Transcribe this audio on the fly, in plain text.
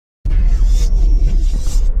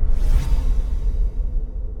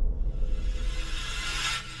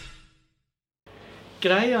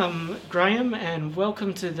G'day, I'm Graham, and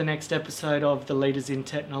welcome to the next episode of the Leaders in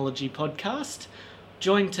Technology podcast.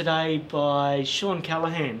 Joined today by Sean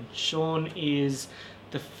Callahan. Sean is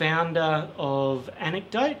the founder of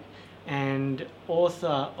Anecdote and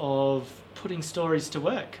author of Putting Stories to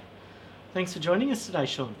Work. Thanks for joining us today,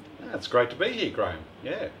 Sean. It's great to be here, Graham.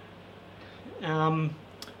 Yeah.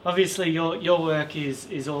 Obviously, your work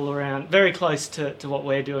is all around, very close to what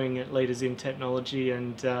we're doing at Leaders in Technology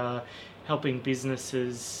and helping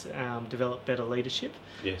businesses develop better leadership.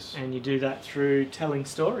 Yes. And you do that through telling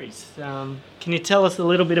stories. Can you tell us a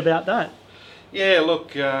little bit about that? Yeah,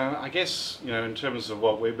 look, I guess, in terms of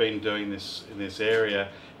what we've been doing in this area,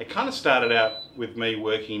 it kind of started out with me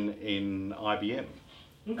working in IBM.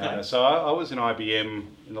 Okay. So I was in IBM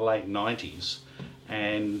in the late 90s,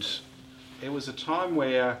 and it was a time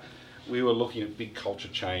where we were looking at big culture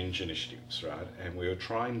change initiatives, right? And we were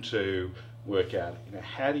trying to work out,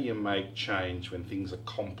 how do you make change when things are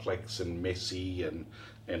complex and messy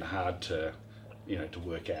and hard to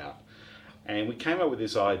work out. And we came up with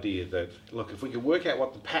this idea that, look, if we could work out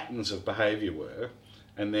what the patterns of behaviour were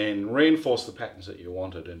and then reinforce the patterns that you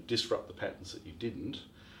wanted and disrupt the patterns that you didn't,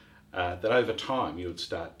 that over time you would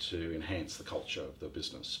start to enhance the culture of the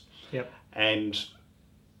business. Yep. And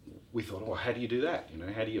we thought, well, how do you do that?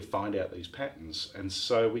 How do you find out these patterns? And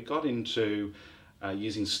so we got into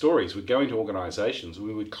using stories. We'd go into organisations and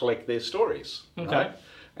we would collect their stories. Okay. Right?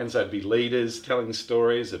 And so it'd be leaders telling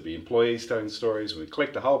stories, it'd be employees telling stories. We'd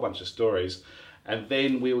collect a whole bunch of stories, and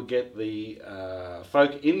then we would get the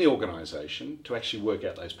folk in the organisation to actually work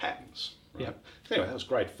out those patterns. Right? Yep. So anyway, that was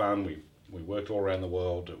great fun. We worked all around the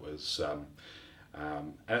world. It was,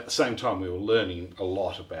 at the same time, we were learning a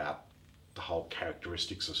lot about the whole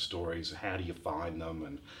characteristics of stories, how do you find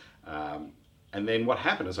them, and then what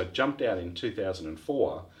happened is I jumped out in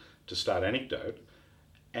 2004 to start Anecdote,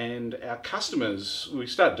 and our customers, we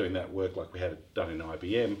started doing that work like we had done in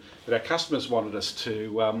IBM, but our customers wanted us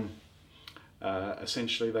to,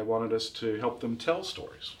 essentially they wanted us to help them tell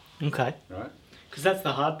stories. Okay. Right? Because that's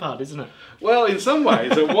the hard part, isn't it? Well, in some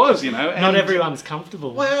ways it was, Not everyone's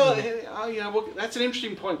comfortable. Well, that's an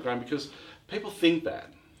interesting point, Graham, because people think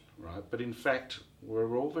that, right? But in fact,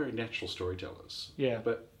 we're all very natural storytellers. Yeah.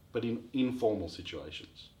 But in informal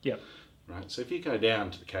situations. Yep. Right? So if you go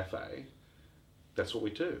down to the cafe, that's what we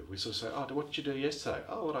do. We sort of say, oh, what did you do yesterday?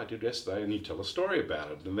 Oh, what I did yesterday, and you tell a story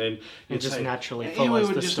about it. And then it just say, naturally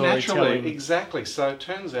follows the storytelling. Exactly. So it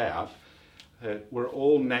turns out that we're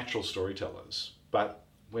all natural storytellers. But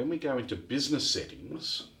when we go into business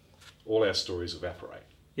settings, all our stories evaporate.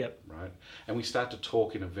 Yep. Right? And we start to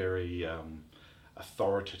talk in a very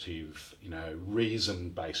authoritative,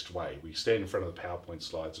 reason-based way. We stand in front of the PowerPoint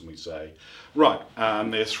slides and we say, right,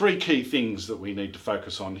 there are three key things that we need to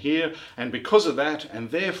focus on here, and because of that,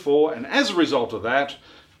 and therefore, and as a result of that,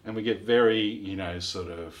 and we get very,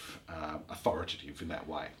 authoritative in that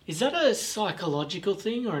way. Is that a psychological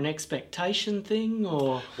thing or an expectation thing,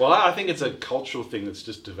 or? Well, I think it's a cultural thing that's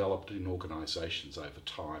just developed in organisations over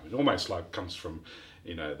time. It almost like comes from,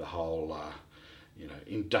 the whole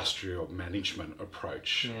industrial management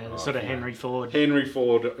approach. Yeah, sort of Henry Ford. Henry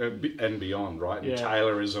Ford and beyond, right? And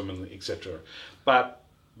Taylorism and etc. But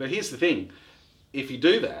here's the thing. If you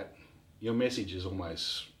do that, your message is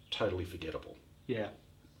almost totally forgettable. Yeah.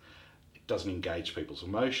 It doesn't engage people's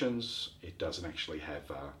emotions. It doesn't actually have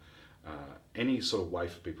any sort of way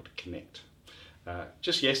for people to connect.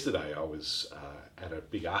 Just yesterday I was at a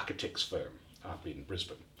big architects firm up in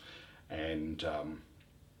Brisbane, and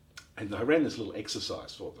I ran this little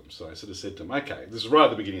exercise for them. So I sort of said to them, okay, this is right at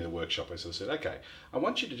the beginning of the workshop. I sort of said, okay, I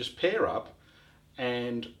want you to just pair up,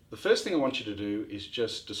 and the first thing I want you to do is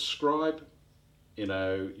just describe,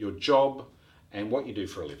 your job and what you do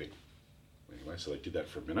for a living. Anyway, so they did that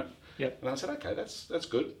for a minute. Yep. And I said, okay, that's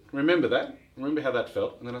good. Remember that. Remember how that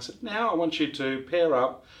felt. And then I said, now I want you to pair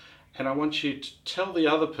up, and I want you to tell the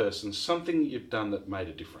other person something that you've done that made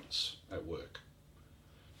a difference at work.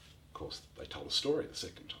 Of course, they told a story the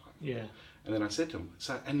second time. Yeah. And then I said to them,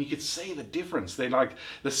 and you could see the difference. They're like,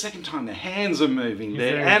 the second time their hands are moving, You're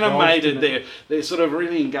they're very animated, they're sort of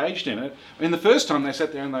really engaged in it. And the first time they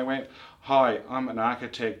sat there and they went, hi, I'm an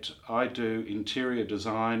architect, I do interior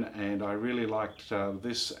design, and I really liked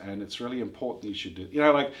this, and it's really important you should do.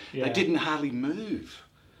 They didn't hardly move,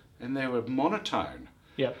 and they were monotone.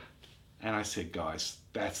 Yep. And I said, guys,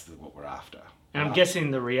 that's what we're after. And I'm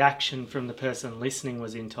guessing the reaction from the person listening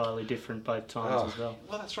was entirely different both times as well.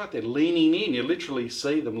 Well, that's right. They're leaning in. You literally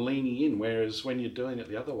see them leaning in, whereas when you're doing it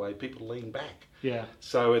the other way, people lean back. Yeah.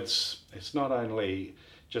 So it's not only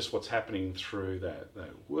just what's happening through the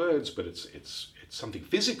words, but it's something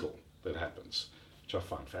physical that happens, which I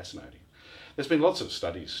find fascinating. There's been lots of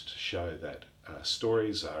studies to show that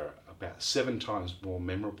stories are about 7 times more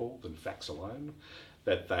memorable than facts alone,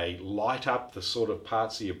 that they light up the sort of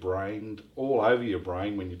parts of your brain, all over your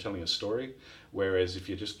brain when you're telling a story, whereas if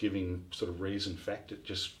you're just giving sort of reason fact, it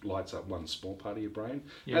just lights up one small part of your brain.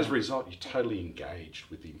 Yeah. As a result, you're totally engaged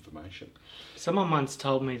with the information. Someone once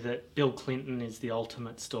told me that Bill Clinton is the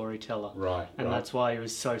ultimate storyteller. Right. And that's why he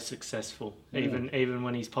was so successful, even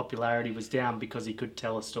when his popularity was down, because he could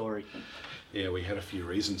tell a story. Yeah, we had a few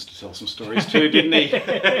reasons to tell some stories too, didn't he?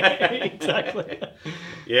 Exactly.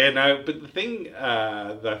 Yeah, no, but the thing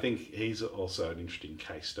that I think he's also an interesting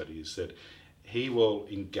case study is that he will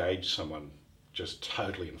engage someone just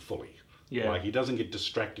totally and fully. Yeah. Like, he doesn't get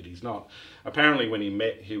distracted. He's not. Apparently, when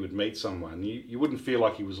he would meet someone, you wouldn't feel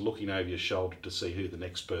like he was looking over your shoulder to see who the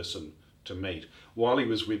next person to meet. While he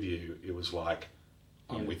was with you, it was like,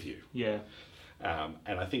 I'm with you. Yeah.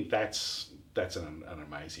 And I think that's an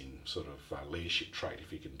amazing sort of leadership trait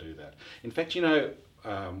if you can do that. In fact,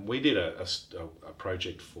 we did a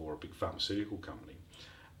project for a big pharmaceutical company,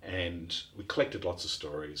 and we collected lots of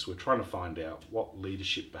stories. We're trying to find out what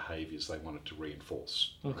leadership behaviours they wanted to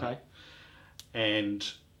reinforce. Okay. Right?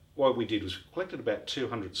 And what we did was we collected about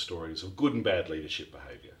 200 stories of good and bad leadership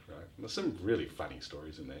behaviour. Right? And there's some really funny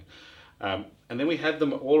stories in there. And then we had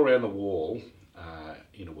them all around the wall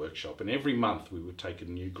in a workshop, and every month we would take a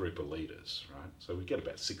new group of leaders, right? So we get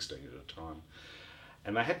about 16 at a time,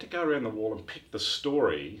 and they had to go around the wall and pick the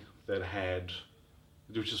story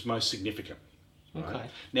which was most significant. Right? Okay.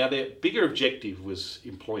 Now, their bigger objective was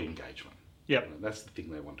employee engagement. Yep. Right? That's the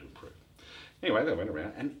thing they wanted to improve. Anyway, they went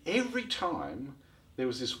around, and every time there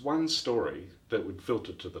was this one story that would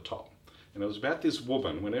filter to the top, and it was about this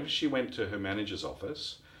woman. Whenever she went to her manager's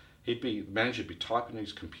office, the manager would be typing on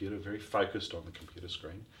his computer, very focused on the computer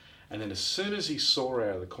screen. And then as soon as he saw her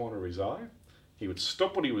out of the corner of his eye, he would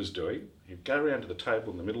stop what he was doing. He'd go around to the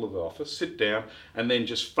table in the middle of the office, sit down, and then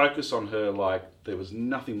just focus on her like there was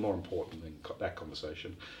nothing more important than that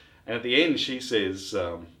conversation. And at the end, she says,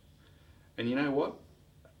 and you know what?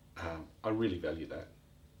 I really value that.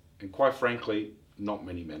 And quite frankly, not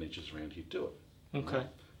many managers around here do it. Okay.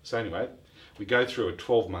 So anyway, we go through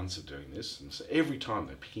 12 months of doing this, and so every time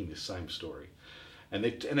they're picking this same story, and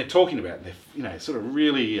they're talking about it, and they're sort of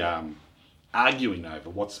really arguing over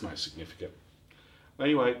what's most significant. Well,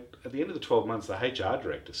 anyway, at the end of the 12 months, the HR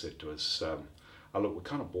director said to us, "Oh, look, we're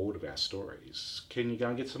kind of bored of our stories. Can you go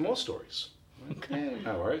and get some more stories?" Okay,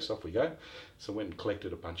 no worries, off we go. So I went and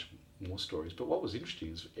collected a bunch more stories. But what was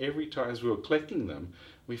interesting is every time as we were collecting them,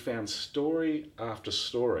 we found story after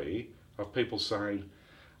story of people saying,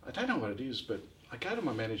 I don't know what it is, but I go to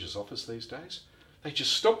my manager's office these days. They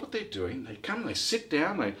just stop what they're doing. They come, they sit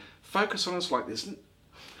down, they focus on us like this.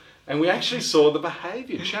 And we actually saw the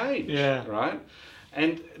behaviour change, right?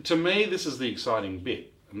 And to me, this is the exciting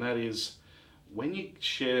bit. And that is, when you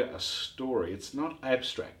share a story, it's not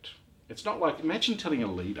abstract. It's not like, imagine telling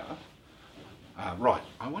a leader, right,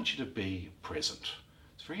 I want you to be present.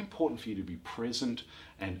 It's very important for you to be present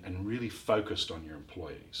and really focused on your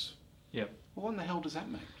employees. Yep. Well, what in the hell does that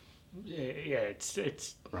mean? Yeah, it's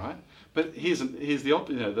right. But here's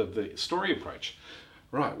the story approach.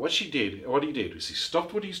 Right, what he did was he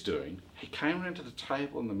stopped what he's doing. He came around to the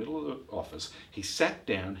table in the middle of the office. He sat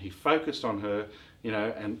down. He focused on her.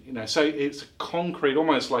 So it's concrete,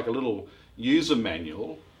 almost like a little user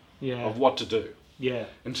manual of what to do. Yeah.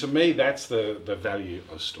 And to me, that's the value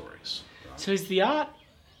of stories. Right? So is the art,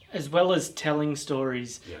 as well as telling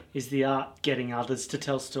stories, Yeah. is the art getting others to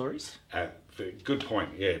tell stories? Good point.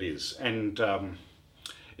 Yeah, it is. And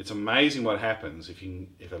it's amazing what happens if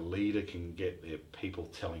a leader can get their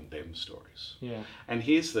people telling them stories. Yeah. And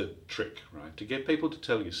here's the trick, right? To get people to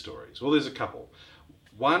tell you stories. Well, there's a couple.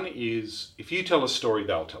 One is, if you tell a story,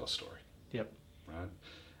 they'll tell a story. Yep. Right?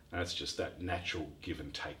 And it's just that natural give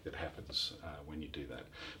and take that happens when you do that.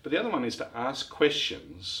 But the other one is to ask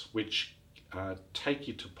questions which take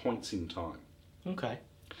you to points in time. Okay.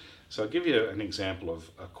 So I'll give you an example of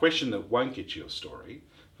a question that won't get you a story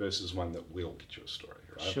versus one that will get you a story,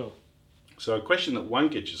 right? Sure. So a question that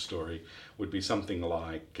won't get you a story would be something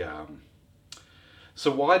like,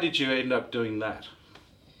 so why did you end up doing that?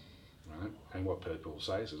 Right? And what people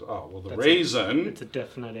say is, oh, well, the reason... It's a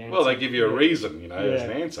definite answer. Well, they give you a reason, as an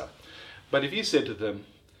Yeah. answer. But if you said to them,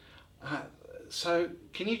 so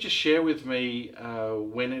can you just share with me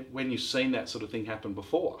when you've seen that sort of thing happen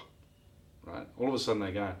before? Right? All of a sudden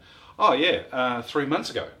they go, oh yeah, 3 months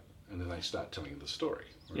ago. And then they start telling the story.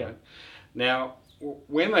 Right? Yeah. Now,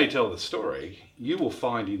 when they tell the story, you will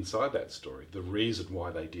find inside that story the reason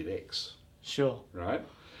why they did X. Sure. Right?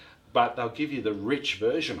 But they'll give you the rich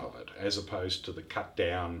version of it as opposed to the cut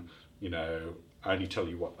down only tell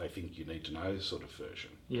you what they think you need to know sort of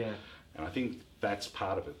version. Yeah. And I think that's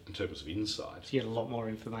part of it in terms of insight. So you get a lot more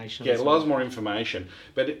information. Get lots more information.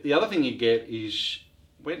 But the other thing you get is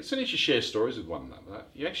as soon as you share stories with one another,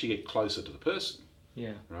 you actually get closer to the person.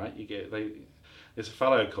 Yeah. Right? There's a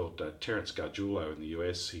fellow called Terence Gargiulo in the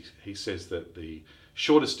US. He says that the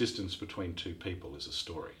shortest distance between two people is a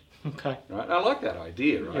story. Okay. Right? I like that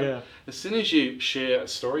idea, right? Yeah. As soon as you share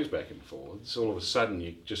stories back and forwards, all of a sudden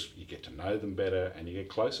you get to know them better and you get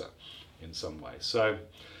closer in some way. So,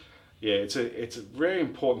 yeah, it's a very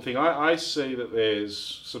important thing. I see that there's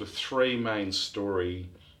sort of three main story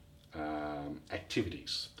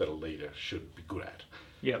activities that a leader should be good at.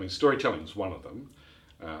 Yeah. I mean, storytelling is one of them.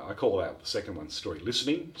 I call out the second one story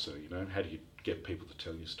listening. So, how do you get people to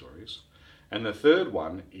tell you stories? And the third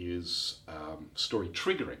one is story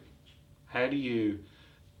triggering. How do you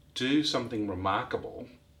do something remarkable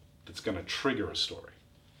that's going to trigger a story?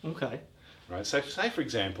 Okay. Right. So, say for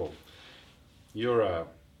example, you're a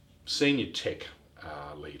senior tech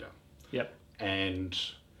leader. Yep. And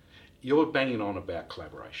you're banging on about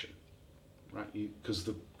collaboration, right? Because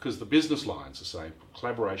the business lines are saying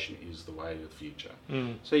collaboration is the way of the future.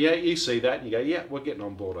 Mm. So yeah, you see that and you go, yeah, we're getting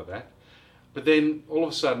on board with that. But then all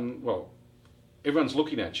of a sudden, everyone's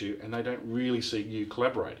looking at you and they don't really see you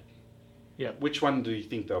collaborating. Yeah. Which one do you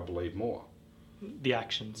think they'll believe more? The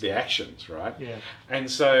actions. The actions, right? Yeah. And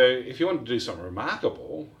so if you want to do something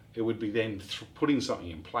remarkable, it would be then putting something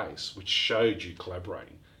in place which showed you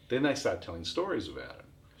collaborating. Then they start telling stories about it.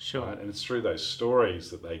 Sure. Right? And it's through those stories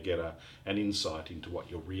that they get an insight into what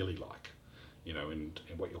you're really like, and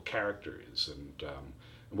what your character is and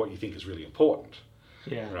what you think is really important.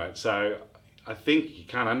 Yeah. Right. So I think you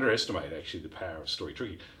can't underestimate actually the power of story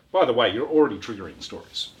triggering. By the way, you're already triggering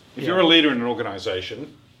stories. If you're a leader in an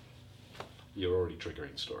organisation, you're already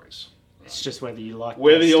triggering stories. Right? It's just whether you like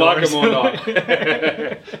like stories. them or not.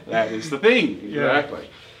 That is the thing. Exactly. Yeah.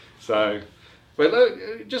 So,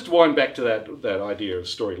 but just to wind back to that idea of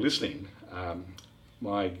story listening,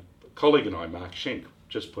 my colleague and I, Mark Schenk,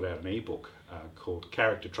 just put out an ebook called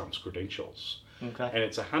Character Trumps Credentials. Okay. And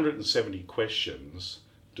it's 170 questions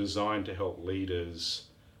designed to help leaders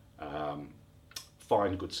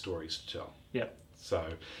find good stories to tell. Yep. So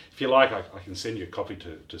if you like, I can send you a copy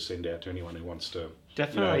to send out to anyone who wants to.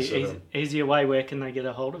 Definitely. Easier way, where can they get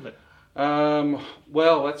a hold of it?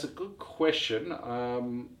 Well, that's a good question.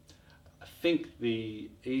 I think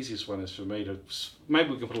the easiest one is for me to...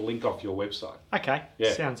 Maybe we can put a link off your website. Okay.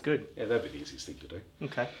 Yeah. Sounds good. Yeah, that'd be the easiest thing to do.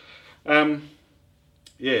 Okay.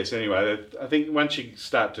 Yes, anyway, I think once you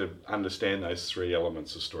start to understand those three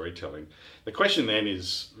elements of storytelling, the question then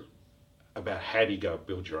is about how do you go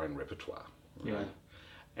build your own repertoire. Right? Yeah.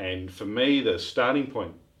 And for me, the starting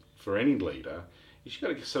point for any leader is you've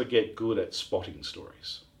got to sort of get good at spotting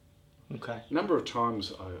stories. Okay. A number of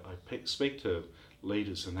times I speak to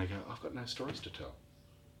leaders and they go, I've got no stories to tell.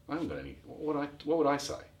 I haven't got any. What would I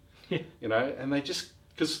say? Yeah. And they just,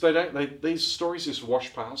 because these stories just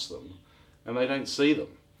wash past them and they don't see them.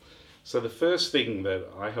 So the first thing that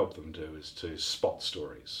I help them do is to spot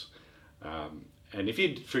stories. And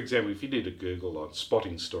for example, if you did a Google on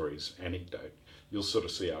spotting stories anecdote, you'll sort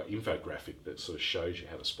of see our infographic that sort of shows you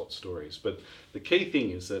how to spot stories. But the key thing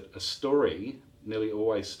is that a story nearly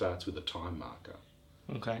always starts with a time marker.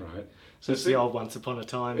 Okay. Right? So it's the old Once Upon a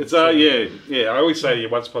Time. It's yeah. I always say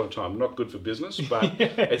Once Upon a Time, not good for business, but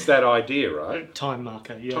it's that idea, right? Time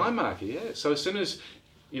marker, yeah. Time marker, yeah. So as soon as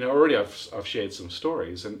already I've shared some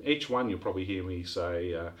stories, and each one you'll probably hear me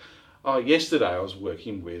say, yesterday I was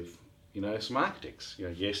working with some architects.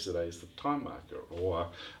 Yesterday is the time marker, or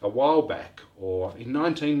a while back, or in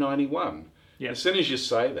 1991. Yep. As soon as you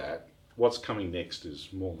say that, what's coming next is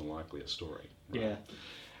more than likely a story. Right? Yeah.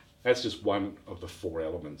 That's just one of the four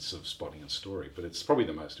elements of spotting a story, but it's probably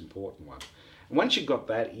the most important one. And once you've got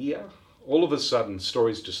that ear, all of a sudden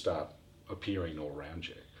stories just start appearing all around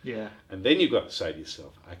you. Yeah. And then you've got to say to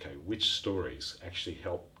yourself, okay, which stories actually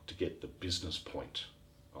help to get the business point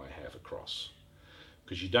I have across?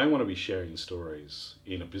 Because you don't want to be sharing stories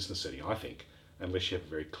in a business setting, I think, unless you have a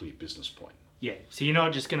very clear business point. Yeah. So you're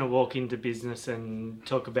not just going to walk into business and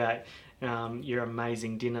talk about your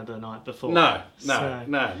amazing dinner the night before. No.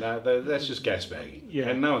 That's just gas bagging. Yeah.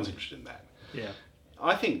 And no one's interested in that. Yeah.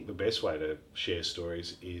 I think the best way to share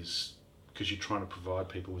stories is because you're trying to provide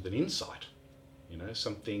people with an insight.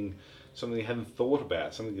 Something they hadn't thought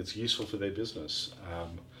about, something that's useful for their business.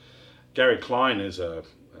 Gary Klein is a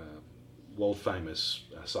world famous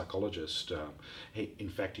psychologist. In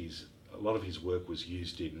fact, a lot of his work was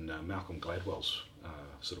used in Malcolm Gladwell's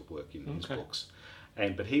sort of work in his books.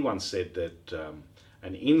 But he once said that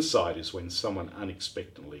An insight is when someone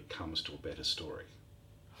unexpectedly comes to a better story,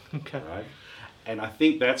 Okay. right? And I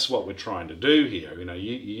think that's what we're trying to do here.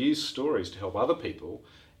 You use stories to help other people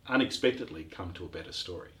unexpectedly come to a better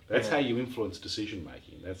story. That's Yeah. how you influence decision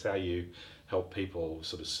making. That's how you help people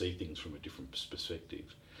sort of see things from a different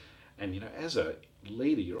perspective. And as a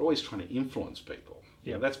leader, you're always trying to influence people.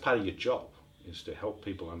 Yeah. That's part of your job, is to help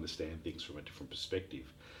people understand things from a different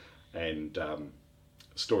perspective. And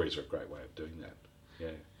stories are a great way of doing that.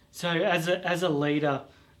 Yeah. So as a leader,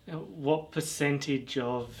 what percentage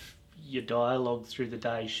of your dialogue through the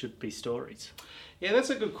day should be stories? Yeah, that's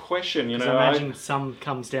a good question. Because I imagine some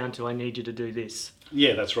comes down to, I need you to do this.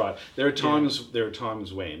 Yeah, that's right. There are times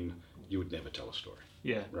when you would never tell a story.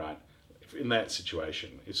 Yeah. Right. In that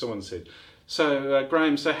situation, if someone said, "So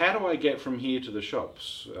Graham, so how do I get from here to the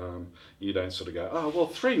shops?" You don't sort of go, "Oh, well,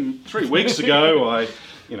 three weeks ago,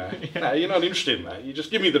 no, you're not interested in that. You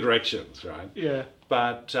just give me the directions, right?" Yeah.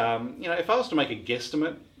 But if I was to make a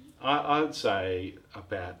guesstimate, I would say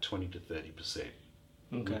about 20 to 30%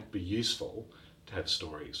 Okay. would be useful to have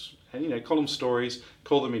stories. And call them stories,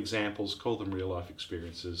 call them examples, call them real life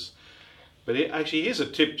experiences. But actually, here's a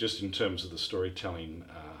tip just in terms of the storytelling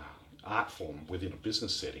art form within a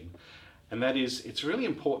business setting, and that is, it's really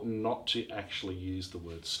important not to actually use the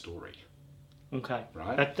word story. Okay.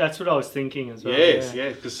 Right? That's what I was thinking as well. Yes, yeah.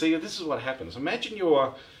 Because see, this is what happens. Imagine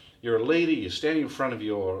you're a leader, you're standing in front of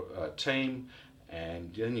your team,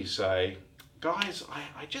 and then you say, "Guys,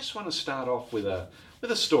 I just want to start off with a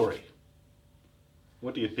story."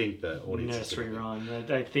 What do you think the audience is Nursery going to rhyme.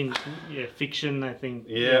 They think, fiction. They think,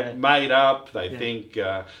 made up. They think,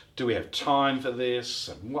 do we have time for this?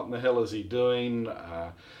 And what in the hell is he doing?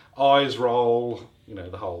 Eyes roll.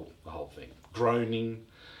 The whole thing. Groaning.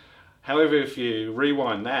 However, if you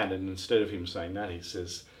rewind that, and instead of him saying that, he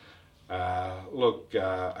says, "Look,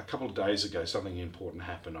 a couple of days ago, something important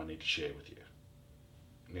happened. I need to share with you."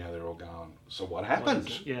 Now they're all going, "So what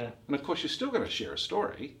happened?" Yeah. And of course, you're still going to share a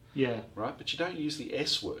story. Yeah. Right, but you don't use the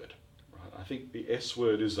S word. Right? I think the S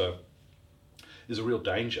word is a real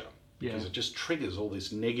danger, because it just triggers all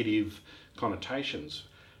these negative connotations.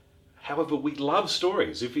 However, we love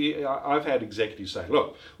stories. I've had executives say,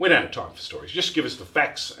 "Look, we don't have time for stories. Just give us the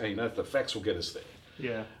facts, and the facts will get us there."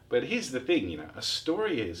 Yeah. But here's the thing, a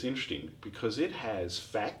story is interesting because it has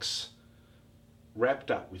facts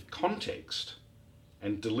wrapped up with context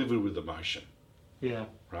and delivered with emotion. Yeah.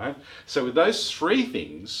 Right? So with those three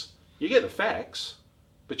things, you get the facts,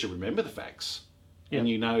 but you remember the facts. Yeah. And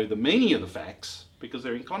you know the meaning of the facts because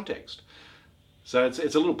they're in context. So it's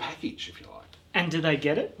a little package, if you like. And do they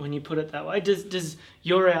get it when you put it that way? Does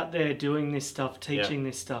you're out there doing this stuff, teaching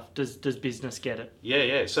this stuff, does business get it?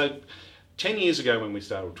 Yeah. So 10 years ago when we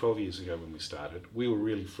started, or 12 years ago when we started, we were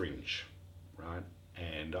really fringe, right?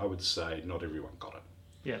 And I would say not everyone got it.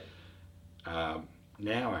 Yeah.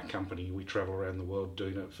 Now our company, we travel around the world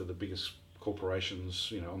doing it for the biggest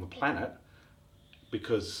corporations, on the planet,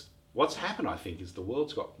 because what's happened, I think, is the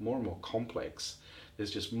world's got more and more complex. There's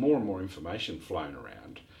just more and more information flowing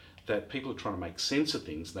around that people are trying to make sense of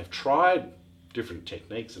things. And they've tried different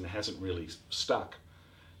techniques and it hasn't really stuck.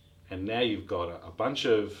 And now you've got a bunch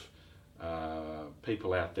of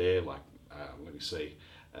people out there like,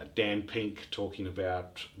 Dan Pink talking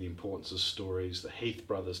about the importance of stories, the Heath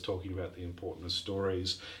brothers talking about the importance of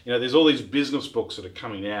stories. There's all these business books that are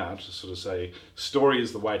coming out to sort of say, story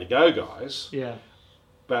is the way to go, guys. Yeah.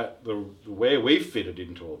 But where we've fitted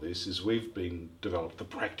into all this is we've developed the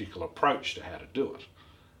practical approach to how to do it,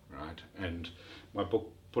 right? And my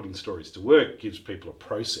book, Putting Stories to Work, gives people a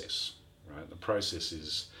process, right? The process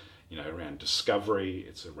is around discovery,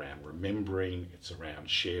 it's around remembering, it's around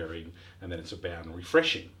sharing, and then it's about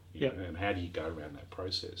refreshing. And how do you go around that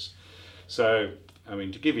process? So, to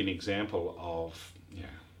give you an example of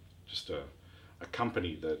just a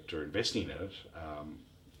company that are investing in it,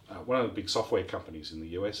 one of the big software companies in the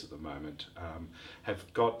US at the moment have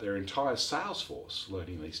got their entire sales force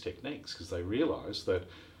learning these techniques because they realise that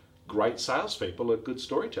great salespeople are good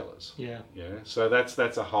storytellers. Yeah. So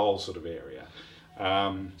that's a whole sort of area.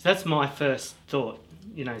 So that's my first thought,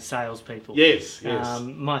 salespeople. Yes.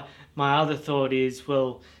 My other thought is,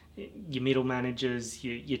 well, your middle managers,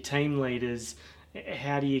 your team leaders,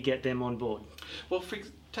 how do you get them on board? Well,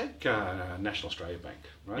 take National Australia Bank,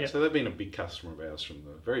 right? Yep. So they've been a big customer of ours from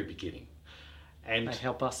the very beginning. And They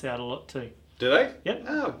help us out a lot too. do they? Yep.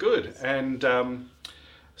 Oh, good. And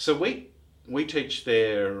so we teach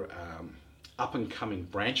their up-and-coming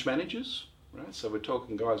branch managers, right? So we're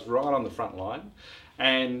talking guys right on the front line.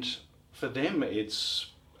 And for them, it's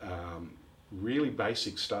really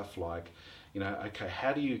basic stuff like, okay,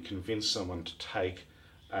 how do you convince someone to take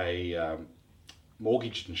a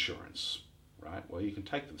mortgage insurance, right? Well, you can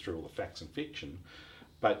take them through all the facts and fiction,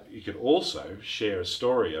 but you could also share a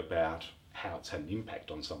story about how it's had an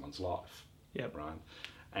impact on someone's life, Yep. right?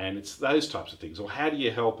 And it's those types of things. Or how do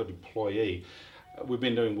you help an employee? We've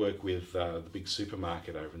been doing work with the big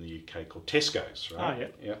supermarket over in the UK called Tesco's, right? Oh, yeah.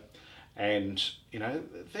 Yeah. And, you know,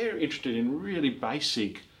 they're interested in really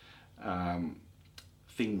basic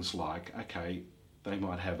things like, okay, they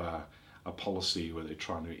might have a policy where they're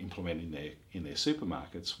trying to implement in their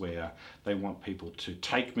supermarkets where they want people to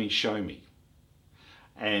take me, show me.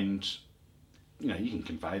 And, you know, you can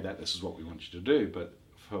convey that this is what we want you to do, but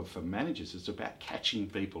for managers, it's about catching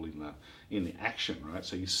people in the action, right?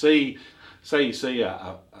 So you see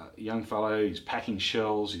a young fellow, he's packing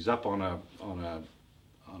shelves, he's up on a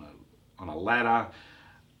ladder.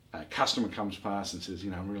 A customer comes past and says,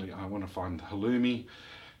 you know, I want to find the halloumi.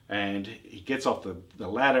 And he gets off the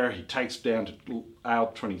ladder, he takes down to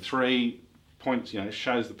aisle 23, points, you know,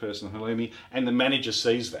 shows the person the halloumi, and the manager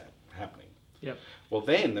sees that happening. Yep. Well,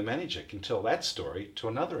 then the manager can tell that story to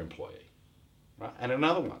another employee, right? And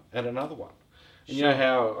another one, and another one. And you know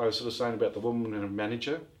how I was sort of saying about the woman and a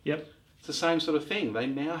manager? Yep. It's the same sort of thing. They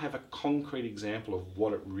now have a concrete example of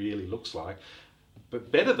what it really looks like.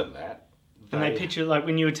 But better than that, And they picture, like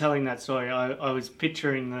when you were telling that story, I was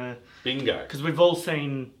picturing the... bingo. Because we've all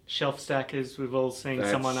seen shelf stackers, we've all seen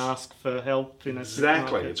someone ask for help in a Exactly,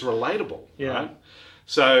 supermarket. it's relatable, Yeah. right?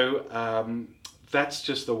 So that's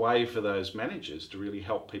just the way for those managers to really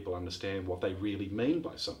help people understand what they really mean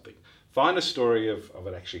by something. Find a story of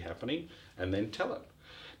it actually happening and then tell it.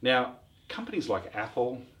 Now, companies like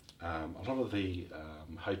Apple, a lot of the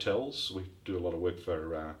hotels, we do a lot of work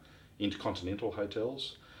for intercontinental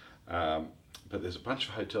hotels, but there's a bunch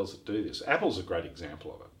of hotels that do this. Apple's a great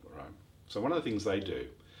example of it, right? So one of the things they do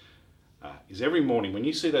is every morning when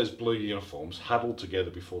you see those blue uniforms huddled together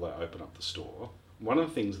before they open up the store, one of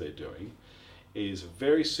the things they're doing is a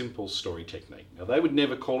very simple story technique. Now, they would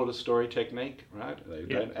never call it a story technique, right? They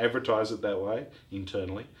don't advertise it that way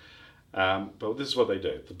internally. But this is what they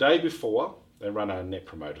do. The day before, they run a net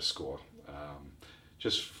promoter score,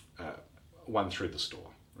 just one through the store,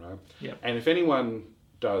 right? Yep. And if anyone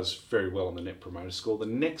does very well on the net promoter score, the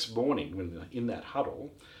next morning when they're in that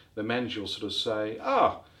huddle, the manager will sort of say,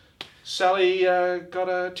 Sally got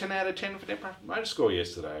a 10 out of 10 for net promoter score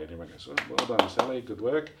yesterday. And everyone goes, well done, Sally, good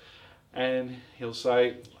work. And he'll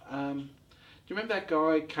say, do you remember that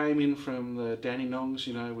guy came in from the Dandenongs,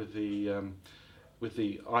 you know, with the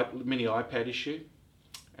mini iPad issue?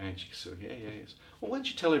 And she said, yes. Well, why don't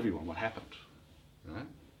you tell everyone what happened? Right?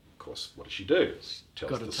 Of course, what does she do? She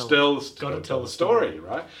tells the story,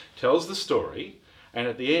 right? Tells the story, and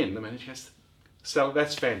at the end, the manager goes, Sally,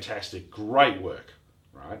 that's fantastic, great work,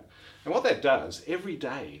 right? And what that does, every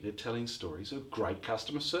day they're telling stories of great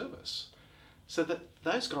customer service. So that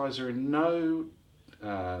those guys are in no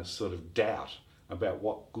sort of doubt about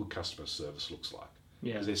what good customer service looks like.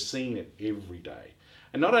 Yeah. Because they're seeing it every day.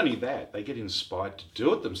 And not only that, they get inspired to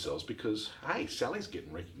do it themselves because, hey, Sally's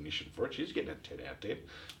getting recognition for it. She's getting a 10 out of 10.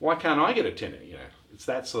 Why can't I get a 10? You know, it's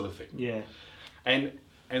that sort of thing. Yeah.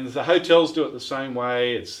 And the hotels do it the same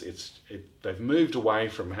way. They've moved away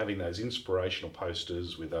from having those inspirational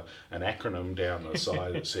posters with an acronym down the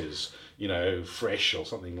side that says, you know, fresh or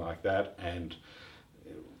something like that. And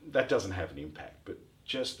that doesn't have an impact. But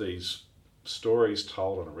just these stories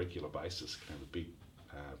told on a regular basis can have a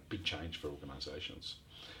big change for organisations.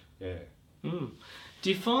 Yeah. Mm. Do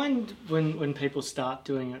you find when people start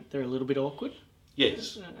doing it, they're a little bit awkward?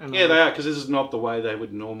 Yes. They are, because this is not the way they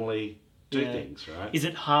would normally do things, right? Is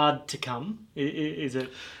it hard to come? Is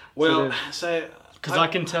it... Well, because I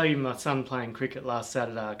can tell you my son playing cricket last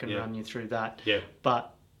Saturday, I can run you through that. Yeah.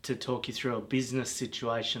 But to talk you through a business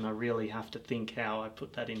situation, I really have to think how I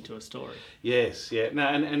put that into a story. Yes, yeah. No,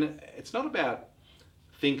 and it's not about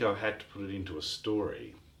think I had to put it into a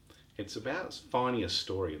story. It's about finding a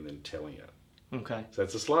story and then telling it. Okay. So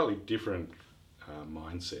it's a slightly different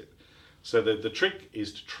mindset. So the trick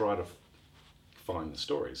is to try to find the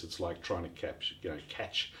stories. It's like trying to catch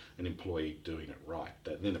an employee doing it right.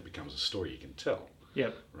 Then it becomes a story you can tell.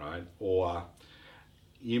 Yep. Right? Or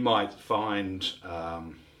you might find,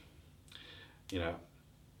 you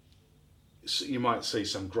might see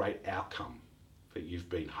some great outcome that you've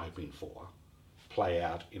been hoping for play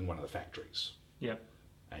out in one of the factories. Yep.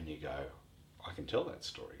 And you go, I can tell that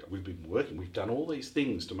story. We've been working, we've done all these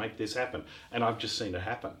things to make this happen, and I've just seen it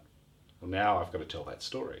happen. Well, now I've got to tell that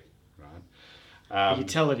story, right? You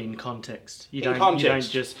tell it in context. You in don't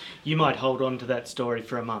context. You might hold on to that story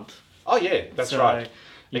for a month. Oh yeah, that's so right.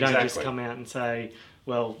 You don't just come out and say,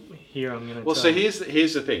 well, here I'm going to Well, so here's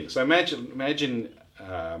the thing. So imagine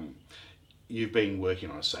you've been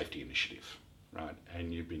working on a safety initiative, right?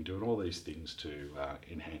 And you've been doing all these things to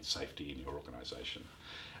enhance safety in your organisation.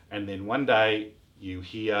 And then one day you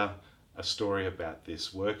hear a story about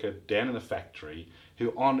this worker down in the factory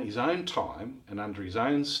who, on his own time and under his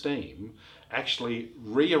own steam, actually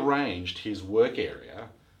rearranged his work area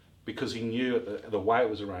because he knew the way it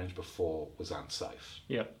was arranged before was unsafe.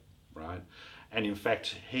 Yep. Right? And in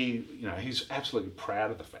fact, he's absolutely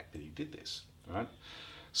proud of the fact that he did this, right?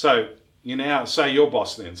 So say your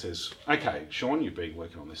boss then says, okay, Sean, you've been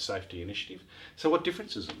working on this safety initiative, so what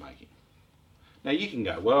difference is it making? Now you can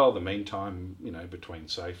go, well, the mean time, between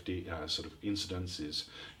safety sort of incidents is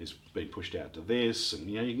being pushed out to this, and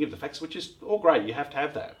you can give the facts, which is all great. You have to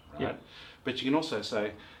have that, right? Yeah. But you can also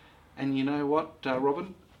say, and you know what,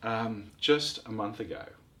 Robin, just a month ago,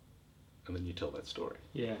 and then you tell that story.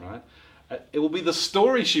 Yeah. Right. It will be the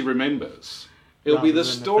story she remembers. It will be the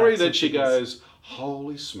story that she goes,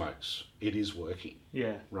 holy smokes, it is working.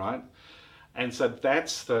 Yeah. Right. And so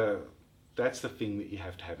that's the thing that you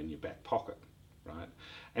have to have in your back pocket. Right.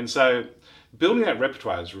 And so building that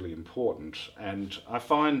repertoire is really important. And I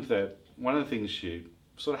find that one of the things you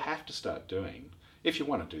sort of have to start doing, if you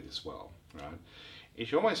want to do this well, right,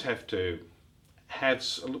 is you always have to have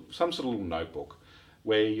some sort of little notebook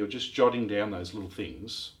where you're just jotting down those little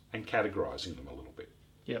things and categorising them a little bit.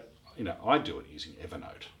 Yep. I do it using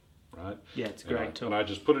Evernote, right? Yeah, it's great too. And I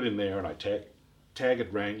just put it in there and I tag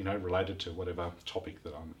it related to whatever topic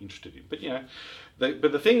that I'm interested in.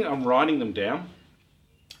 But the thing, I'm writing them down.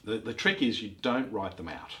 The trick is you don't write them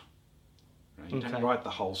out. Right? You don't write the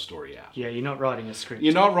whole story out. Yeah, you're not writing a script.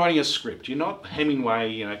 You're not writing a script. You're not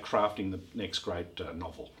Hemingway, crafting the next great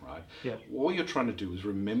novel, right? Yeah. All you're trying to do is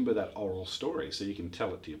remember that oral story so you can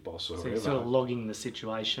tell it to your boss or whoever. You're sort of logging the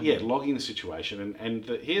situation. Yeah, logging the situation.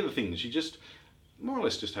 Here are the things. You just more or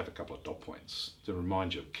less just have a couple of dot points to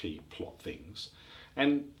remind you of key plot things.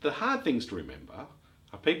 And the hard things to remember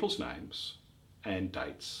are people's names and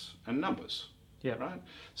dates and numbers. Yeah. Right?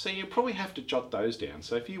 So you probably have to jot those down.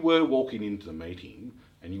 So if you were walking into the meeting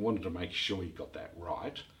and you wanted to make sure you got that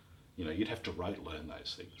right, you'd have to learn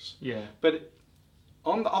those things. Yeah. But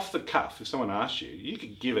off the cuff, if someone asked you, you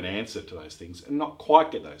could give an answer to those things and not quite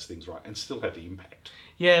get those things right and still have the impact.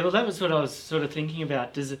 Yeah, well, that was what I was sort of thinking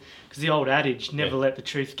about. Because the old adage, never let the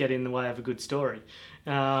truth get in the way of a good story.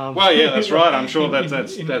 Well, yeah, that's right. I'm sure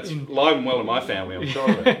that's live and well in my family. I'm sure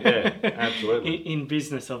of it. Yeah, absolutely. In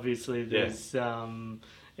business, obviously, there's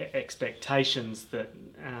expectations that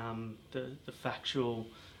the factual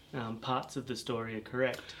parts of the story are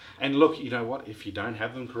correct. And look, you know what? If you don't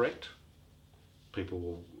have them correct,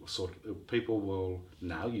 people will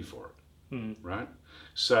nail you for it, right?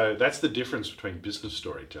 So that's the difference between business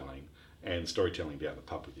storytelling and storytelling down the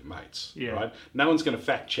pub with your mates, right? No one's going to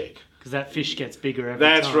fact check. Because that fish gets bigger every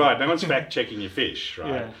time. That's right. No one's fact checking your fish, right?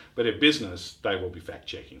 Yeah. But in business, they will be fact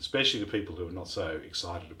checking, especially the people who are not so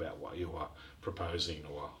excited about what you are proposing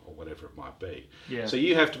or whatever it might be. Yeah. So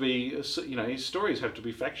you have to be, his stories have to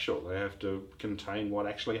be factual. They have to contain what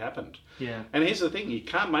actually happened. Yeah. And here's the thing, you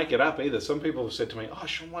can't make it up either. Some people have said to me, oh,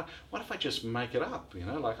 Sean, what if I just make it up?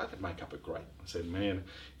 I could make up a great. I said, man,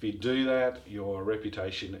 if you do that, your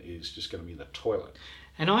reputation is just going to be in the toilet.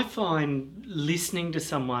 And I find listening to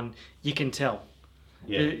someone, you can tell.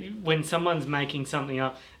 Yeah. When someone's making something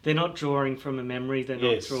up, they're not drawing from a memory, they're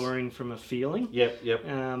not drawing from a feeling. Yep.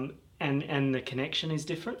 And the connection is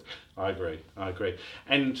different. I agree.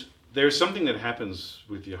 And there is something that happens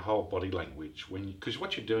with your whole body language because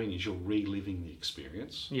what you're doing is you're reliving the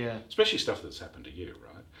experience. Yeah. Especially stuff that's happened to you,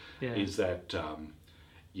 right? Yeah. Is that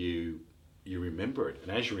you remember it,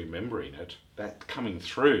 and as you're remembering it, that coming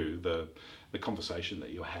through the conversation that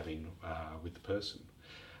you're having with the person.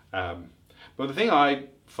 But the thing I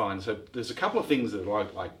find, so there's a couple of things that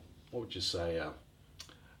like what would you say?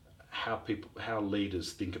 How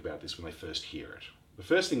leaders think about this when they first hear it. The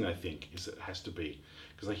first thing they think is that it has to be,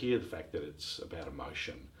 because they hear the fact that it's about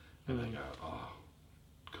emotion, and they go, oh,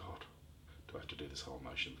 God, do I have to do this whole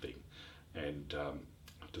emotion thing? And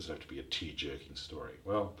does it have to be a tear-jerking story?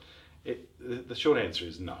 Well, the short answer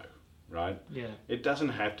is no, right? Yeah. It doesn't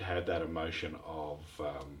have to have that emotion of,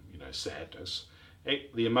 sadness.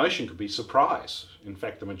 The emotion could be surprise. In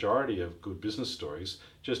fact, the majority of good business stories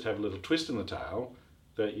just have a little twist in the tail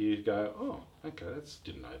that you go, oh, okay,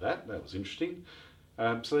 didn't know that. That was interesting.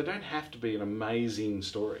 So they don't have to be an amazing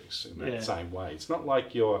stories in that same way. It's not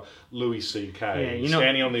like you're Louis C.K.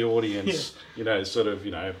 standing on the audience,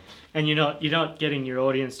 And you're not getting your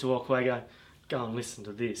audience to walk away going, go and listen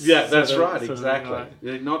to this. Yeah, that's right, exactly.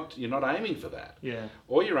 You're not aiming for that. Yeah.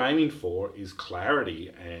 All you're aiming for is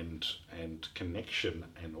clarity and connection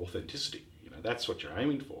and authenticity. That's what you're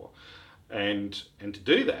aiming for. And to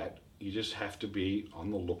do that, you just have to be on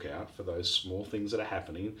the lookout for those small things that are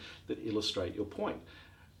happening that illustrate your point.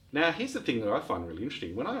 Now, here's the thing that I find really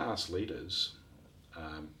interesting. When I ask leaders,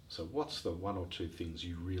 so what's the one or two things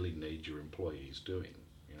you really need your employees doing?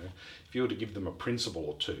 You know, if you were to give them a principle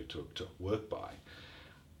or two to work by,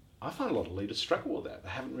 I find a lot of leaders struggle with that. They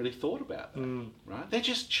haven't really thought about that, right? They're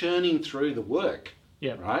just churning through the work,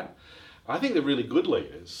 right? I think the really good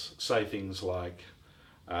leaders say things like,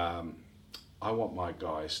 I want my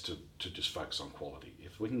guys to just focus on quality.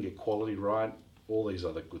 If we can get quality right, all these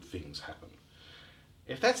other good things happen.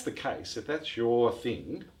 If that's the case, if that's your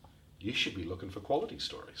thing, you should be looking for quality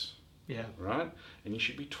stories. Yeah. Right? And you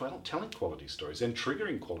should be telling quality stories and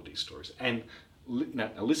triggering quality stories and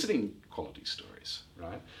eliciting quality stories,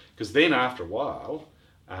 right? Because then after a while,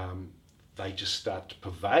 they just start to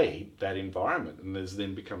pervade that environment, and there's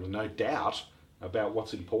then becomes no doubt about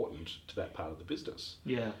what's important to that part of the business.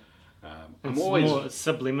 Yeah. I'm it's always more a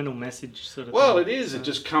subliminal message sort of well, thing. it is. It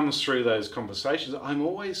just comes through those conversations. I'm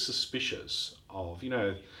always suspicious of,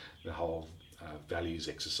 the whole values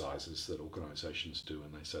exercises that organisations do,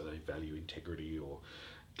 and they say they value integrity or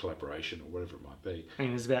collaboration or whatever it might be. I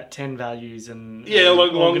mean, there's about 10 values, and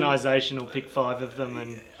organisation will pick 5 of them.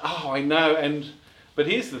 And I know. But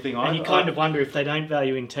here's the thing. And you kind of wonder if they don't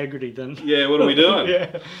value integrity, then... Yeah, what are we doing?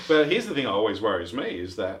 Yeah. But here's the thing that always worries me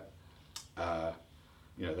is that,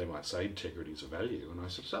 they might say integrity is a value. And I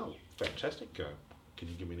said, so, fantastic. Can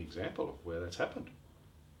you give me an example of where that's happened?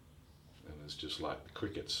 And it's just like the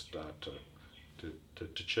crickets start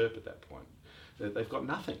to chirp at that point. They've got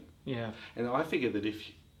nothing. Yeah. And I figure that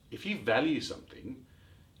if you value something,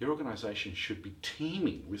 your organisation should be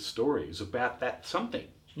teeming with stories about that something.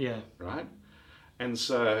 Yeah. Right? And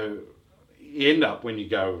so you end up, when you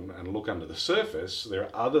go and look under the surface, there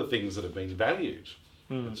are other things that have been valued.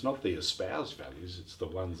 It's not the espoused values, it's the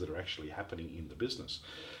ones that are actually happening in the business.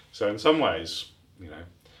 So in some ways,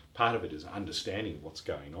 part of it is understanding what's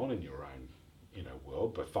going on in your own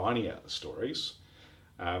world by finding out the stories.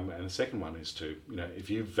 And the second one is to, if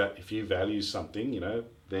you value something,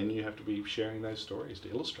 then you have to be sharing those stories to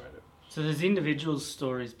illustrate it. So there's individual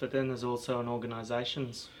stories, but then there's also an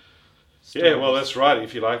organisation's stories. Yeah, well, that's right.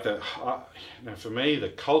 If you like that, for me, the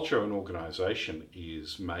culture of an organisation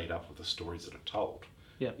is made up of the stories that are told.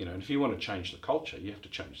 Yeah. And if you want to change the culture, you have to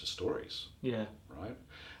change the stories. Yeah. Right?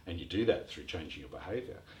 And you do that through changing your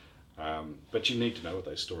behaviour. But you need to know what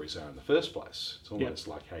those stories are in the first place. It's almost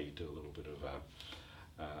like how you do a little bit of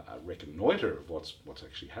a reconnoitre of what's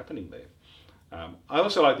actually happening there. I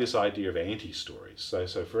also like this idea of anti-stories. So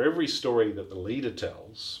for every story that the leader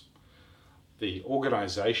tells, the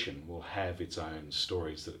organisation will have its own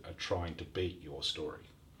stories that are trying to beat your story.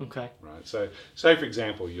 Okay. Right. So, say for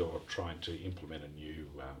example, you're trying to implement a new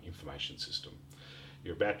information system.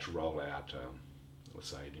 You're about to roll out, let's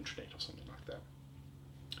say, an intranet or something like that.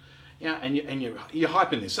 Yeah, and you're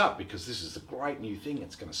hyping this up because this is a great new thing.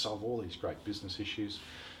 It's going to solve all these great business issues.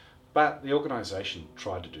 But the organisation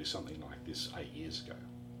tried to do something like this 8 years ago.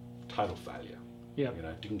 Total failure. Yeah.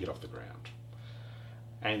 Didn't get off the ground.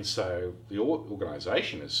 And so the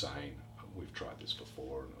organisation is saying, we've tried this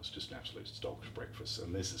before and it was just an absolute dog's breakfast,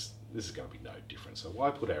 and this is going to be no different. So why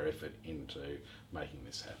put our effort into making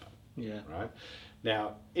this happen? Yeah. Right?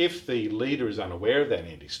 Now, if the leader is unaware of that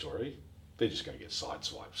anti-story, they're just going to get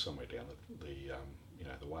sideswiped somewhere down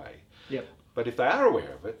the way. Yep. But if they are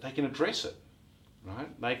aware of it, they can address it.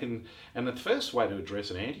 Right? And the first way to address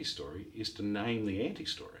an anti-story is to name the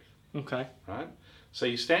anti-story. Okay. Right? So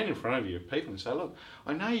you stand in front of your people and say, look,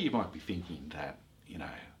 I know you might be thinking that,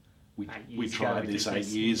 we tried this 8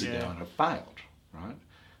 years ago and it failed, right?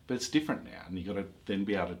 But it's different now, and you've got to then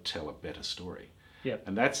be able to tell a better story. Yep.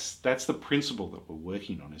 And that's the principle that we're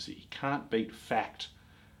working on, is that you can't beat fact.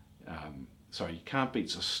 You can't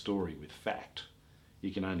beat a story with fact.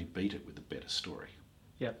 You can only beat it with a better story.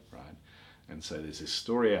 Yep. Right? And so there's this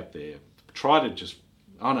story out there. Try to just,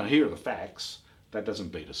 here are the facts. That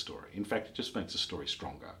doesn't beat a story. In fact, it just makes a story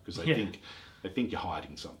stronger, because they think you're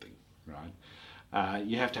hiding something, right?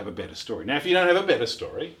 You have to have a better story. Now, if you don't have a better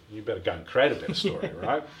story, you better go and create a better story,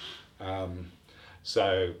 right?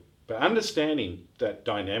 But understanding that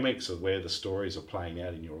dynamics of where the stories are playing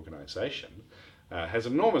out in your organisation has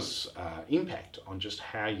enormous impact on just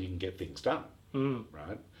how you can get things done,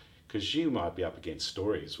 right? Because you might be up against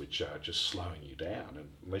stories which are just slowing you down, and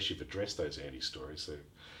unless you've addressed those anti-stories,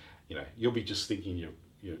 you'll be just thinking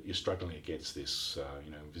you're struggling against this,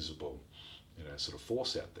 invisible, sort of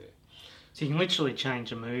force out there. So you can literally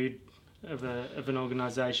change the mood of an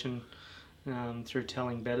organisation through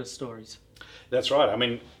telling better stories. That's right. I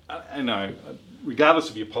mean, I know, regardless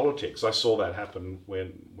of your politics, I saw that happen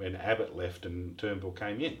when Abbott left and Turnbull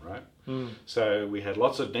came in, right? So we had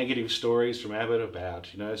lots of negative stories from Abbott about,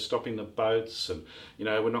 stopping the boats and,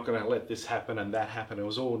 we're not going to let this happen and that happen. It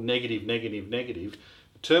was all negative, negative, negative.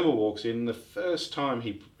 Turnbull walks in. The first time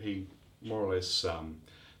he more or less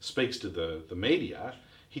speaks to the media,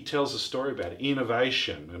 he tells a story about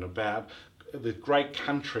innovation and about the great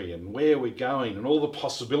country and where we're going and all the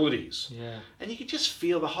possibilities. Yeah. And you could just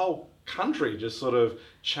feel the whole country just sort of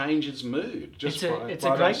change its mood just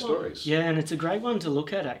by those stories. Yeah, and it's a great one to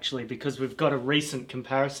look at actually, because we've got a recent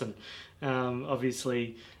comparison.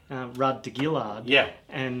 Obviously, Rudd to Gillard. Yeah.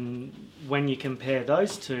 And when you compare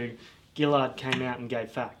those two, Gillard came out and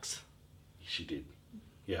gave facts. She did.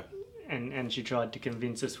 Yeah. And she tried to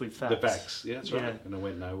convince us with facts. The facts, yeah, that's right. Yeah. And it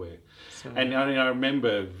went nowhere. So, and I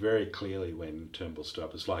remember very clearly when Turnbull stood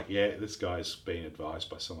up, it's like, yeah, this guy's been advised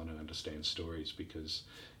by someone who understands stories, because,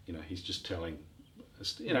 he's just telling,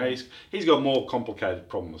 he's got more complicated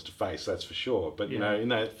problems to face, that's for sure. But, in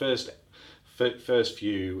that first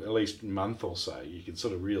few, at least month or so, you can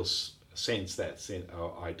sort of sense that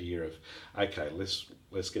idea of, okay, let's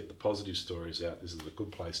get the positive stories out. This is a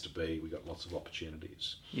good place to be. We've got lots of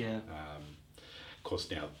opportunities. Yeah. Of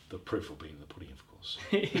course, now the proof will be in the pudding, of course.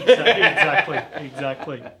 Exactly.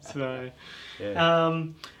 So, yeah.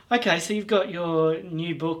 Okay, so you've got your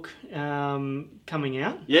new book coming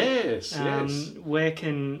out. Yes. Where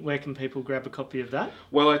can people grab a copy of that?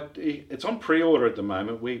 Well, it's on pre-order at the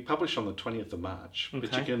moment. We publish on the 20th of March, okay.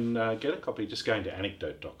 But you can get a copy just going to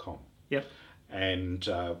anecdote.com. Yep. And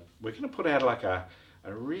we're going to put out like a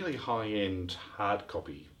really high-end hard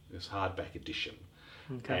copy, this hardback edition.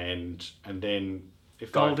 Okay. And then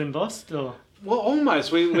if gold embossed or? Well,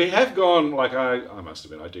 almost. We have gone, like I must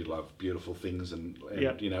admit, I do love beautiful things, and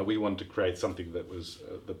yep. We wanted to create something that was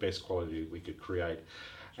the best quality we could create,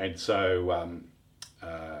 and so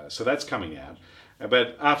so that's coming out.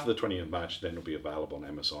 But after the 20th of March, then it'll be available on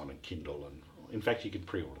Amazon and Kindle, and in fact, you can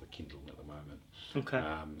pre-order the Kindle at the moment. Okay.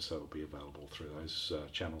 So it'll be available through those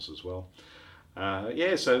channels as well.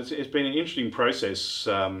 So it's been an interesting process.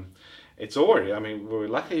 It's already, we're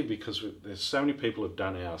lucky because there's so many people who've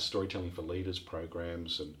done our Storytelling for Leaders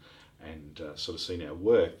programs and sort of seen our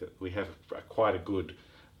work, that we have quite a good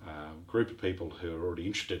group of people who are already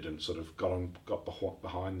interested and sort of got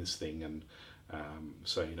behind this thing. And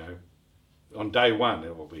so, on day one,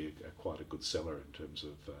 it will be quite a good seller in terms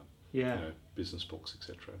of business books,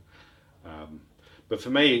 etc. But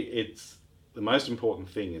for me, it's the most important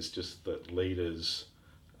thing is just that leaders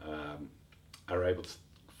are able to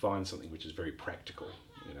find something which is very practical.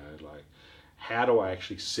 Like, how do I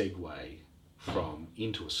actually segue from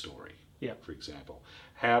into a story? Yeah. For example,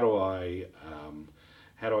 how do I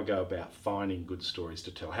go about finding good stories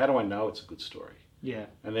to tell? How do I know it's a good story? Yeah.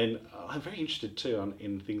 And then I'm very interested too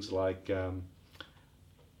in things like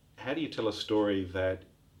how do you tell a story that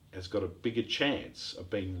has got a bigger chance of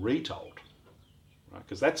being retold? Right?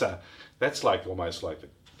 Because that's like almost like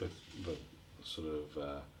the sort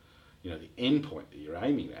of the end point that you're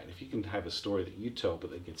aiming at. If you can have a story that you tell but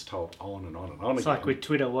that gets told on and on and on it's again. like with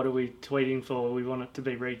Twitter, what are we tweeting for? We want it to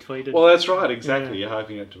be retweeted. Well, that's right, exactly. Yeah. You're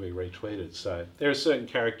hoping it to be retweeted. So there are certain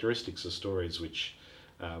characteristics of stories which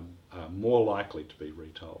are more likely to be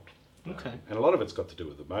retold. Okay. And a lot of it's got to do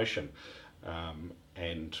with emotion,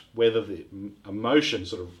 and whether the emotion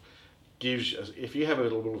sort of gives, if you have a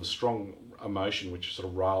little bit of a strong emotion which sort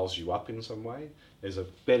of riles you up in some way, there's a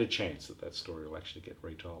better chance that story will actually get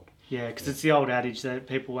retold. Yeah, because it's the old adage that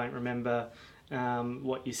people won't remember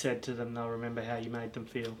what you said to them, they'll remember how you made them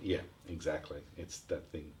feel. Yeah, exactly. It's that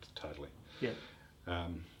thing, totally.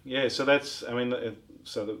 Yeah. So that's,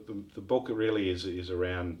 so the book really is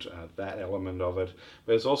around that element of it,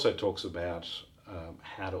 but it also talks about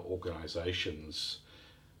how do organisations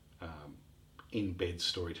embed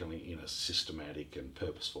storytelling in a systematic and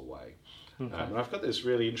purposeful way. Okay. And I've got this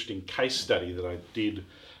really interesting case study that I did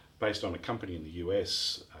based on a company in the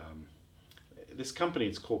US. This company,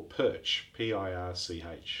 it's called Pirch,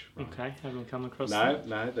 Pirch. Right? Okay, haven't come across them.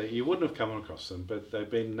 No, you wouldn't have come across them, but they've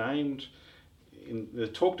been named, they're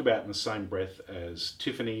talked about in the same breath as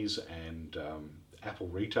Tiffany's and Apple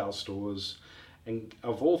retail stores. And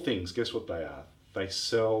of all things, guess what they are? They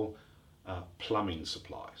sell plumbing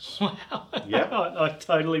supplies. Wow. Yeah. I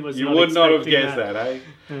totally was you not would not have expecting guessed that, eh?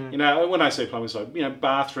 Yeah. When I say plumbing supplies,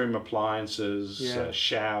 bathroom appliances, Yeah.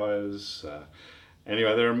 showers.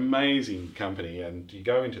 Anyway, they're an amazing company, and you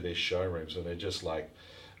go into their showrooms and they're just like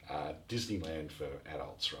Disneyland for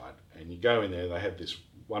adults, right? And you go in there, they have this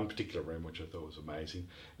one particular room which I thought was amazing.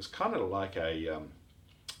 It's kind of like a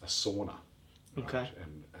sauna. Okay. Right?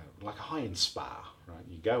 And like a high-end spa, right?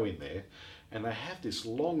 You go in there, and they have this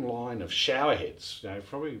long line of shower heads. You know,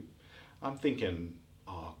 probably I'm thinking,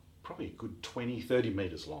 probably a good 20, 30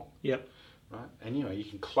 meters long. Yep. Right? And you know, you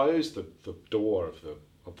can close the door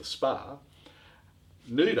of the spa,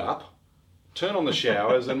 nude up, turn on the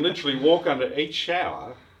showers, and literally walk under each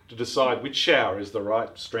shower to decide which shower is the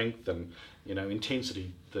right strength and, you know,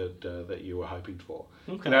 intensity that you were hoping for.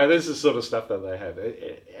 Okay. You know, this is the sort of stuff that they have.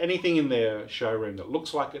 Anything in their showroom that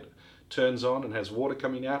looks like it turns on and has water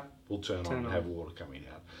coming out will turn on and have water coming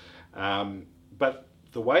out. But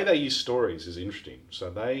the way they use stories is interesting. So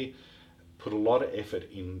they put a lot of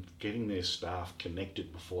effort in getting their staff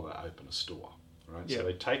connected before they open a store. Right? Yep. So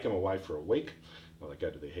they take them away for a week. Well, they go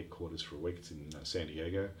to their headquarters for a week. It's in San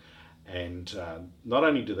Diego. And not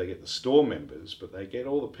only do they get the store members, but they get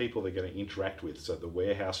all the people they're going to interact with. So the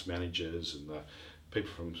warehouse managers and the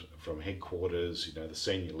people from headquarters, you know, the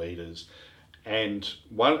senior leaders. And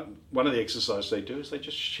one of the exercises they do is they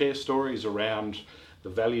just share stories around the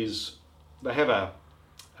values. They have a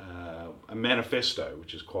manifesto,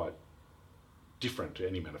 which is quite different to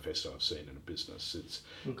any manifesto I've seen in a business. It's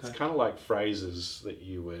kind of like phrases that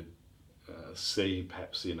you would see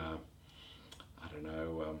perhaps in a, I don't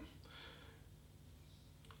know,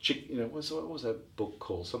 what was that book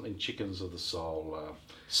called? Something Chickens of the Soul.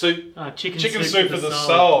 Soup. Chicken Soup for the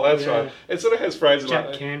Soul. That's right. It sort of has phrases Jack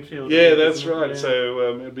like that. Canfield. Yeah, that's right. Yeah.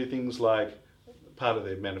 So it'd be things like, part of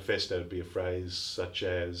their manifesto would be a phrase such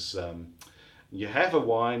as, you have a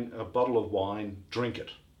bottle of wine, drink it.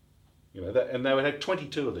 You know, and they would have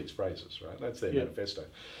 22 of these phrases, right? That's their manifesto.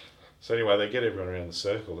 So anyway, they get everyone around the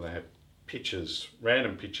circle and they have pictures,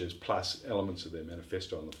 random pictures, plus elements of their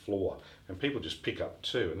manifesto on the floor, and people just pick up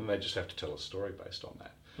two, and then they just have to tell a story based on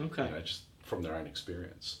that. Okay. You know, just from their own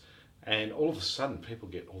experience. And all of a sudden, people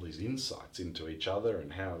get all these insights into each other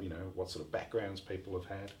and how, you know, what sort of backgrounds people have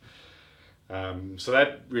had. So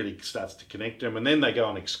that really starts to connect them, and then they go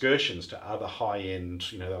on excursions to other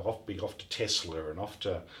high-end, you know, they're off to Tesla and off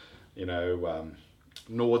to, you know,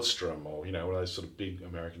 Nordstrom, or, you know, one of those sort of big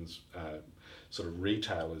American sort of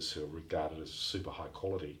retailers who are regarded as super high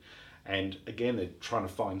quality. And again, they're trying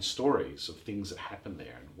to find stories of things that happen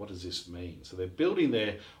there and what does this mean. So they're building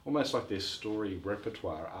almost like their story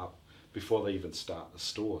repertoire up before they even start the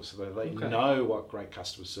store. So they know what great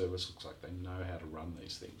customer service looks like. They know how to run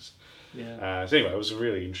these things. Yeah. So anyway, it was a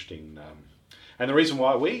really interesting, and the reason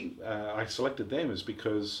why I selected them is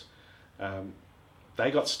because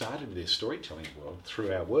they got started with their storytelling world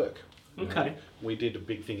through our work. Okay. We did a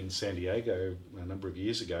big thing in San Diego a number of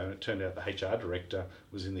years ago, and it turned out the HR director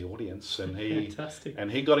was in the audience, and he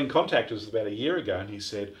got in contact. It was about a year ago, and he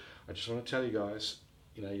said, "I just want to tell you guys,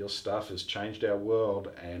 you know, your stuff has changed our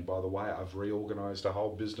world, and by the way, I've reorganized a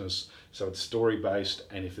whole business so it's story based,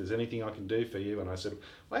 and if there's anything I can do for you." And I said,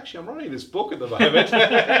 "Well, actually, I'm writing this book at the moment."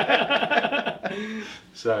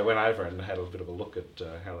 So I went over and had a bit of a look at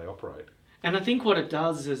how they operate. And I think what it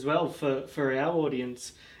does as well for our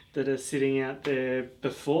audience that are sitting out there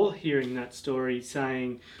before hearing that story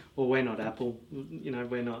saying, well, we're not Apple, you know,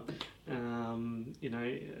 we're not, you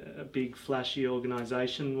know, a big flashy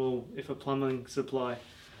organisation. Well, if a plumbing supply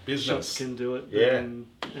shop can do it, then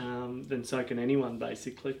so can anyone,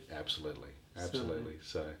 basically. Absolutely.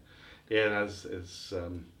 So yeah,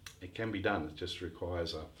 it can be done. It just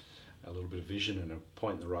requires a little bit of vision and a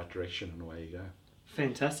point in the right direction, and away you go.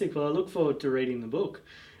 Fantastic. Well, I look forward to reading the book.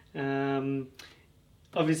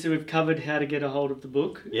 Obviously, we've covered how to get a hold of the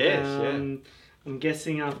book. Yes, I'm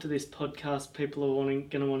guessing after this podcast, people are going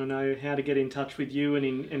to want to know how to get in touch with you and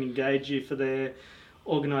engage you for their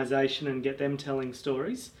organisation and get them telling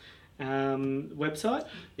stories. Website?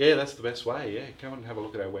 Yeah, that's the best way. Yeah, come and have a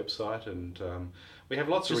look at our website, and we have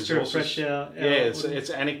lots of resources. Just to refresh our it's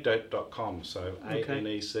anecdote.com. So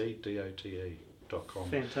anecdote.com.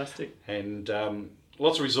 Fantastic. And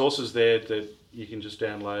lots of resources there that you can just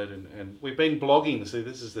download, and we've been blogging. See,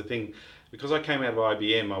 this is the thing, because I came out of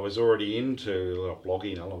IBM, I was already into the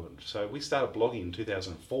blogging element. So we started blogging in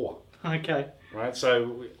 2004. Okay. Right.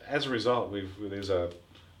 So as a result, there's a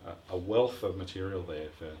wealth of material there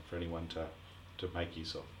for anyone to make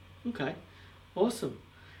use of. Okay. Awesome.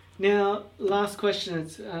 Now, last question.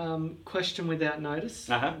 It's question without notice.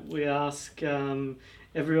 Uh-huh. We ask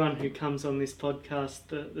everyone who comes on this podcast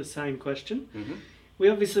the same question. Mm-hmm. We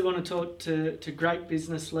obviously want to talk to great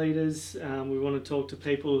business leaders. We want to talk to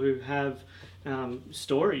people who have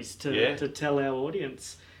stories to tell our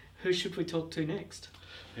audience. Who should we talk to next?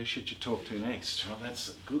 Who should you talk to next? Well, that's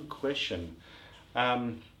a good question.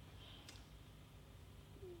 Let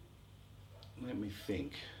me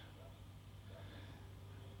think.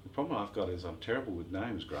 problem I've got is I'm terrible with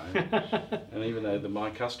names, Graham, and even though they're my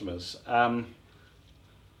customers. I'll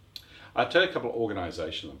tell you a couple of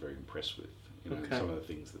organisations I'm very impressed with, some of the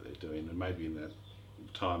things that they're doing, and maybe in that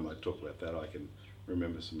time I talk about that I can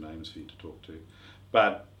remember some names for you to talk to.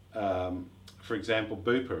 But for example,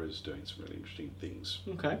 Bupa is doing some really interesting things,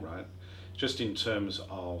 right? Just in terms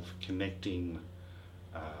of connecting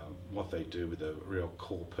what they do with a real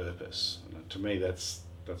core purpose. And to me, that's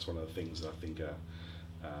one of the things that I think are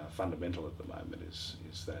fundamental at the moment is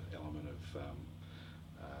that element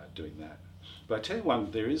of doing that. But I tell you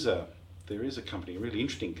one, there is a company, a really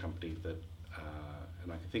interesting company that,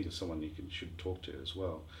 and I can think of someone you should talk to as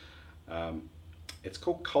well. It's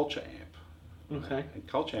called Culture Amp. Okay. And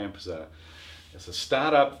Culture Amp is a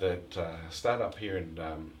startup that startup here in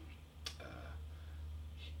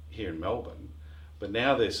Melbourne, but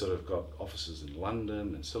now they've sort of got offices in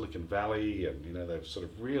London and Silicon Valley, and they've sort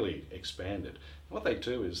of really expanded. What they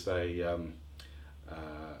do is they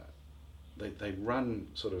run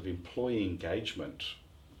sort of employee engagement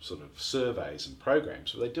sort of surveys and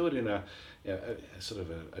programs. So they do it in a sort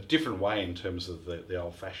of a different way in terms of the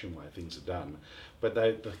old-fashioned way things are done. But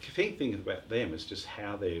the key thing about them is just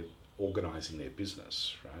how they're organising their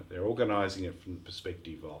business, right? They're organising it from the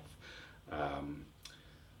perspective of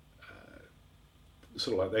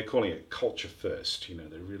sort of like they're calling it culture first.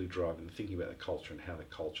 They're really driving, thinking about the culture and how the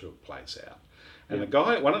culture plays out. And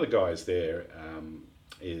one of the guys there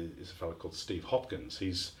is a fellow called Steve Hopkins.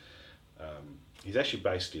 He's actually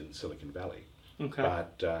based in Silicon Valley,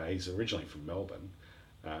 but he's originally from Melbourne,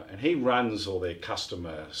 and he runs all their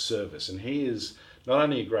customer service. And he is not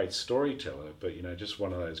only a great storyteller, but just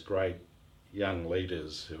one of those great young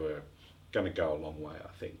leaders who are going to go a long way,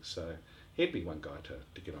 I think. So he'd be one guy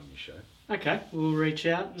to get on your show. Okay, we'll reach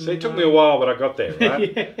out. So it took me a while, but I got there,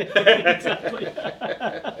 right? Yeah, exactly.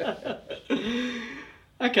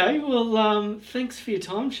 Okay, well, thanks for your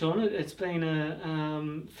time, Sean. It's been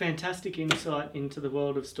a fantastic insight into the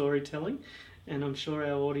world of storytelling, and I'm sure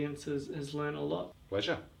our audience has learned a lot.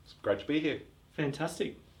 Pleasure. It's great to be here.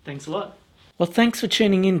 Fantastic. Thanks a lot. Well, thanks for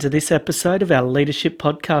tuning in to this episode of our Leadership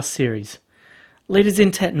Podcast series. Leaders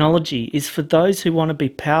in Technology is for those who want to be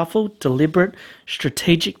powerful, deliberate,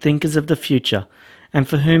 strategic thinkers of the future, and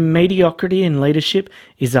for whom mediocrity in leadership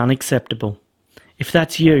is unacceptable. If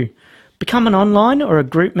that's you, become an online or a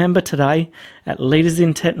group member today at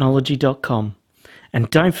leadersintechnology.com. And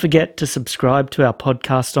don't forget to subscribe to our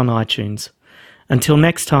podcast on iTunes. Until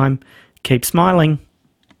next time, keep smiling.